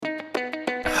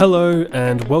Hello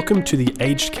and welcome to the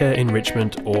Aged Care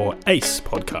Enrichment or ACE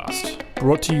podcast,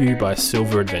 brought to you by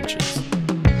Silver Adventures.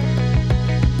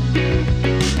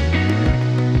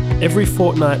 Every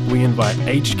fortnight we invite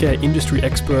aged care industry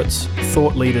experts,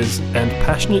 thought leaders and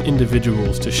passionate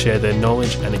individuals to share their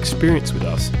knowledge and experience with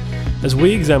us as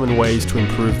we examine ways to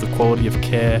improve the quality of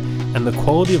care and the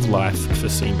quality of life for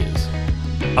seniors.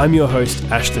 I'm your host,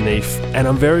 Ashton Neef, and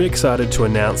I'm very excited to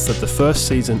announce that the first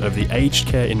season of the Aged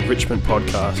Care Enrichment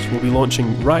podcast will be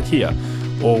launching right here,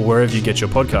 or wherever you get your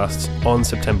podcasts, on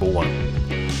September 1.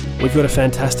 We've got a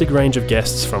fantastic range of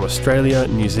guests from Australia,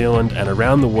 New Zealand, and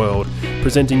around the world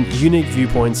presenting unique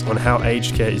viewpoints on how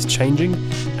aged care is changing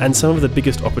and some of the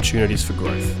biggest opportunities for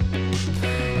growth.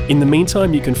 In the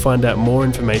meantime, you can find out more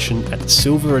information at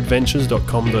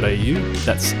silveradventures.com.au,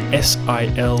 that's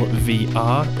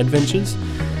SILVR Adventures,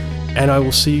 and I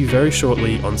will see you very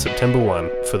shortly on September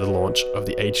 1 for the launch of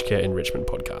the Aged Care Enrichment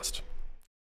podcast.